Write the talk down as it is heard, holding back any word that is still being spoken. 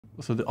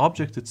So the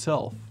object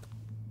itself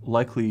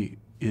likely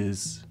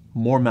is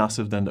more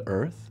massive than the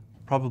Earth,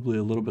 probably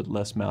a little bit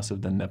less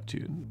massive than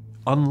Neptune.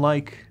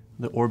 Unlike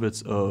the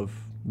orbits of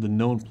the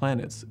known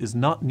planets, is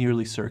not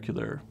nearly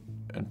circular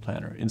and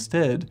planar.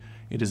 Instead,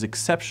 it is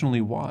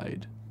exceptionally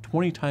wide,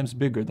 20 times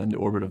bigger than the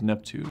orbit of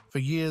Neptune. For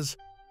years,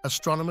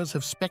 astronomers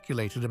have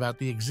speculated about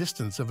the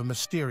existence of a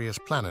mysterious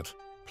planet,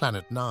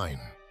 Planet 9,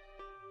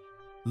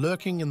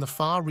 lurking in the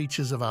far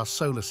reaches of our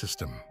solar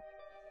system.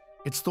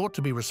 It's thought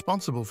to be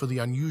responsible for the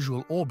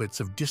unusual orbits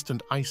of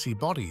distant icy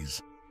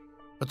bodies,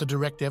 but the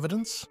direct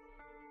evidence?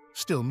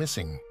 Still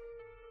missing.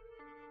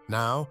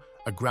 Now,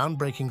 a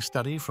groundbreaking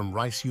study from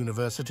Rice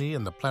University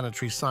and the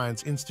Planetary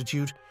Science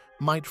Institute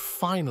might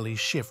finally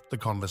shift the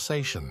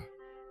conversation.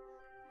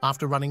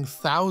 After running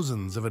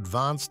thousands of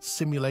advanced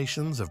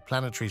simulations of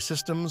planetary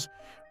systems,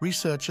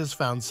 researchers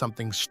found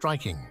something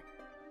striking.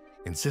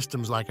 In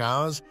systems like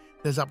ours,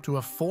 there's up to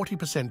a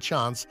 40%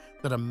 chance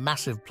that a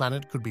massive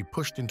planet could be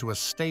pushed into a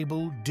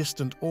stable,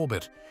 distant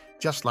orbit,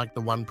 just like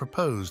the one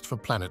proposed for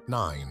Planet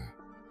 9.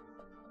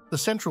 The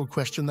central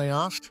question they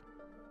asked: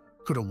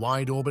 could a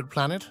wide-orbit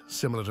planet,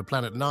 similar to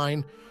Planet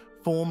 9,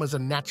 form as a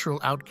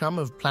natural outcome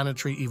of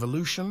planetary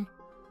evolution?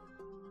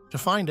 To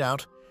find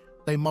out,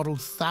 they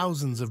modeled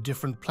thousands of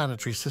different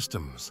planetary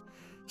systems.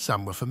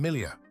 Some were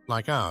familiar,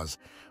 like ours,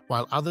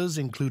 while others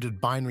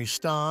included binary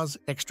stars,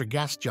 extra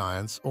gas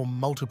giants, or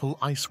multiple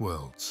ice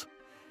worlds.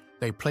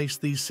 They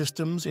placed these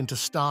systems into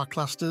star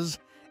clusters,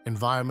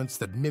 environments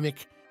that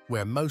mimic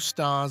where most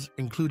stars,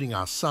 including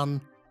our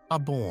Sun, are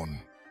born.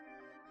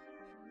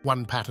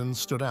 One pattern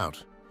stood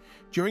out.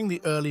 During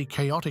the early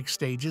chaotic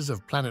stages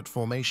of planet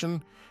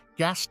formation,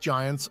 gas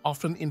giants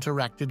often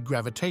interacted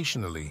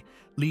gravitationally,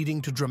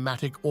 leading to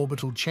dramatic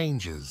orbital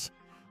changes.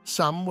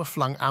 Some were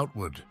flung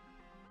outward.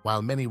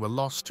 While many were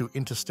lost to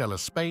interstellar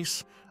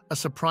space, a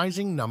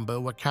surprising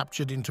number were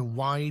captured into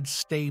wide,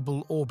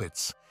 stable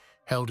orbits,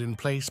 held in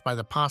place by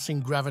the passing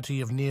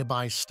gravity of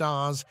nearby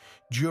stars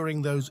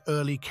during those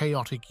early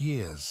chaotic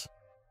years.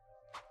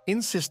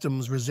 In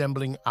systems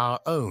resembling our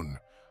own,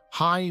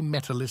 high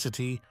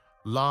metallicity,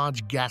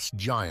 large gas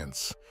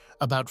giants,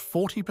 about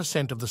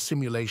 40% of the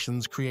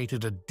simulations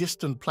created a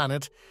distant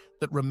planet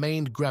that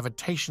remained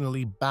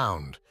gravitationally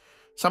bound,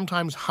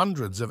 sometimes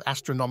hundreds of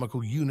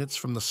astronomical units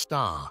from the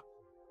star.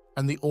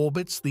 And the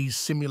orbits these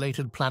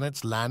simulated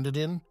planets landed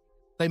in?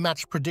 They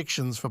matched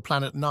predictions for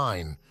Planet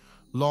 9,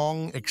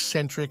 long,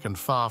 eccentric, and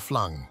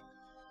far-flung.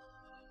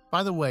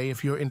 By the way,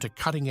 if you're into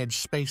cutting-edge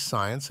space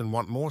science and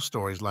want more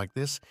stories like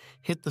this,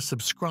 hit the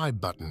subscribe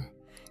button.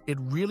 It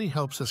really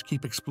helps us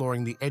keep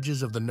exploring the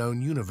edges of the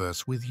known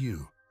universe with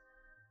you.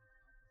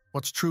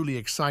 What's truly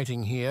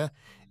exciting here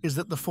is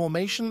that the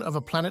formation of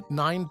a Planet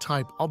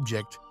 9-type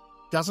object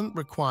doesn't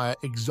require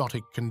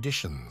exotic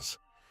conditions.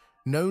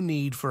 No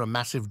need for a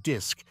massive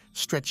disk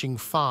stretching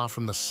far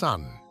from the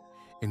Sun.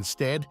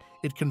 Instead,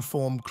 it can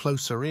form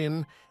closer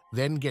in,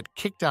 then get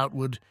kicked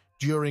outward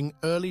during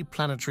early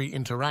planetary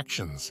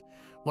interactions,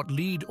 what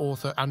lead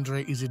author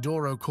Andre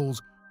Isidoro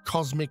calls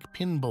cosmic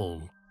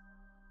pinball.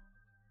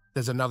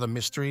 There's another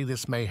mystery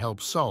this may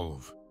help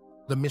solve: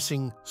 the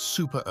missing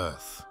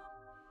super-Earth.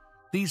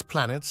 These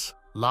planets,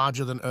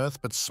 larger than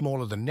Earth but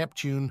smaller than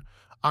Neptune,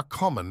 are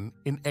common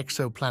in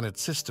exoplanet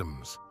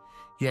systems.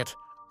 Yet,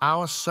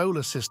 our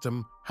solar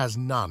system has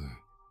none.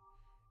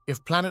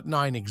 If Planet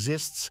 9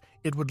 exists,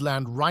 it would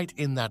land right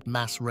in that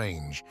mass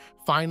range,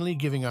 finally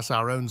giving us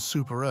our own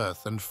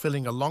super-Earth and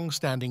filling a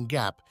long-standing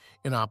gap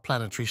in our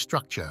planetary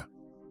structure.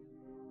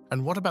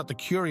 And what about the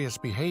curious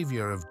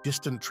behavior of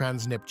distant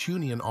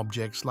trans-Neptunian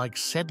objects like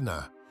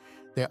Sedna?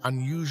 Their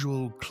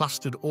unusual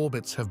clustered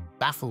orbits have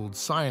baffled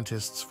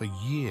scientists for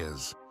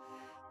years.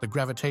 The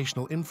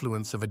gravitational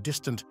influence of a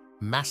distant,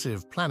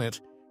 massive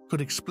planet could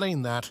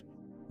explain that,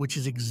 which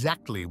is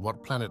exactly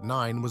what Planet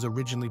 9 was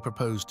originally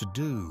proposed to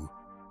do.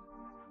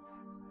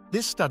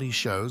 This study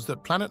shows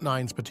that Planet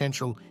 9's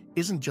potential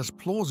isn't just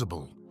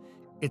plausible.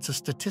 It's a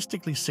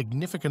statistically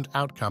significant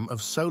outcome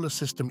of solar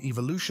system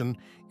evolution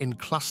in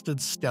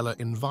clustered stellar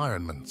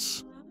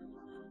environments.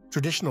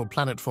 Traditional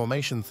planet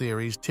formation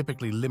theories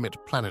typically limit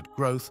planet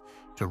growth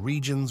to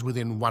regions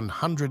within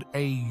 100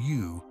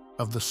 AU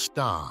of the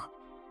star.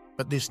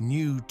 But this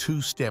new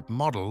two-step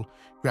model,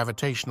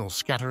 gravitational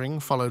scattering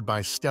followed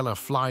by stellar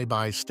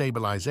flyby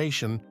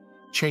stabilization,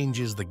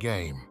 changes the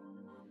game.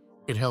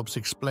 It helps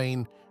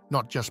explain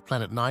not just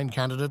Planet 9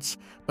 candidates,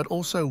 but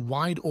also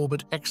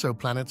wide-orbit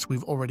exoplanets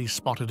we've already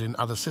spotted in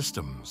other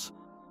systems.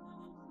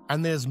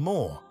 And there's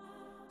more.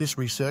 This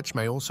research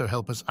may also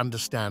help us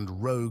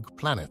understand rogue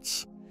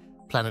planets,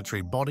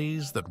 planetary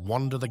bodies that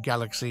wander the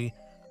galaxy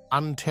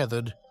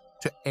untethered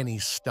to any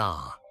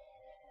star.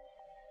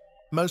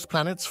 Most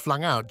planets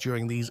flung out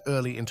during these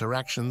early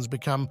interactions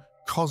become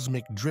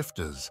cosmic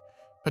drifters,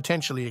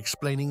 potentially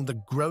explaining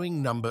the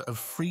growing number of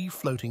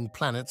free-floating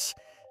planets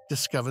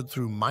discovered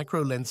through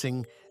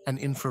microlensing and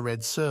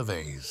infrared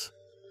surveys.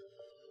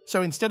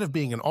 So instead of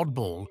being an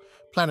oddball,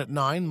 Planet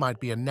 9 might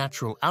be a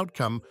natural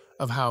outcome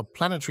of how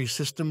planetary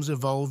systems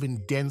evolve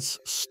in dense,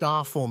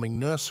 star-forming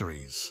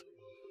nurseries.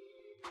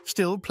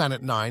 Still,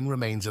 Planet 9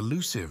 remains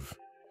elusive,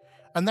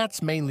 and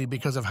that's mainly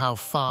because of how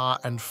far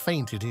and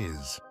faint it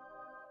is.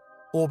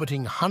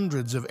 Orbiting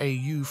hundreds of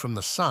AU from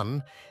the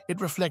Sun, it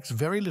reflects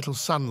very little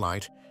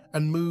sunlight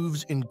and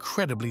moves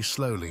incredibly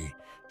slowly,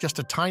 just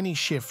a tiny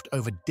shift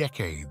over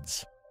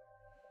decades.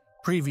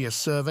 Previous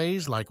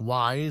surveys like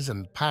WISE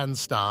and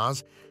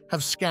Pan-STARRS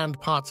have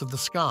scanned parts of the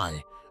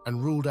sky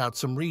and ruled out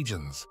some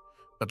regions,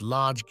 but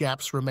large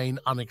gaps remain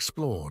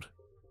unexplored.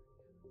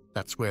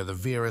 That's where the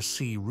Vera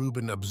C.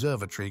 Rubin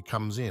Observatory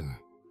comes in.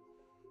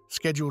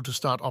 Scheduled to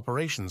start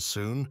operations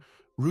soon,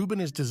 Rubin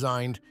is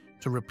designed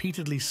to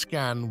repeatedly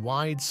scan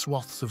wide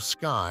swaths of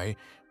sky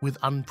with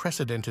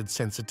unprecedented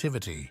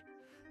sensitivity,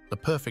 the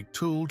perfect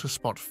tool to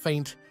spot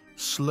faint,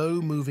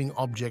 slow-moving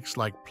objects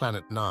like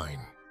Planet 9.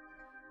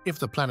 If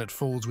the planet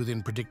falls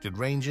within predicted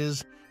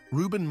ranges,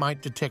 Rubin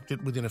might detect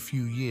it within a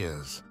few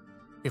years.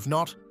 If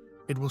not,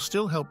 it will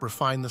still help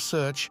refine the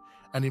search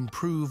and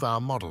improve our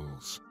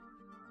models.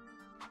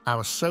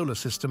 Our solar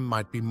system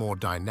might be more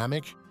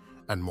dynamic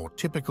and more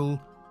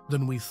typical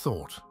than we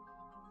thought.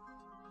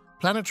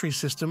 Planetary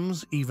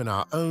systems, even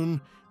our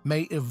own,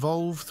 may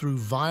evolve through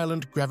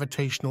violent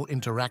gravitational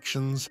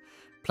interactions,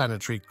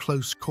 planetary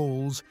close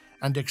calls,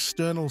 and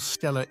external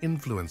stellar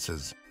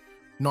influences,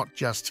 not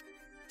just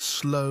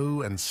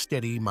slow and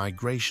steady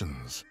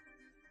migrations.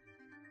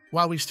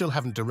 While we still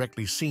haven't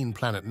directly seen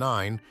Planet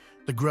 9,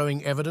 the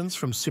growing evidence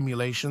from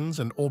simulations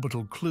and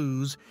orbital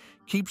clues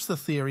keeps the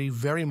theory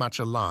very much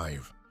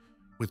alive.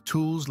 With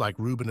tools like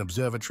Rubin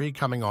Observatory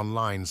coming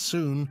online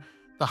soon,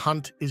 the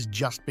hunt is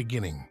just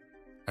beginning,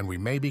 and we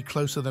may be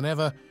closer than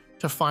ever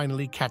to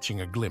finally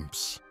catching a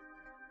glimpse.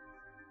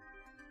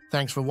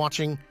 Thanks for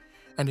watching,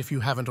 and if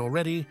you haven't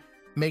already,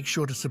 make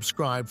sure to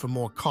subscribe for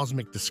more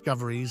cosmic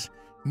discoveries,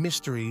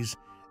 mysteries,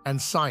 and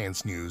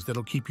science news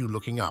that'll keep you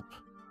looking up.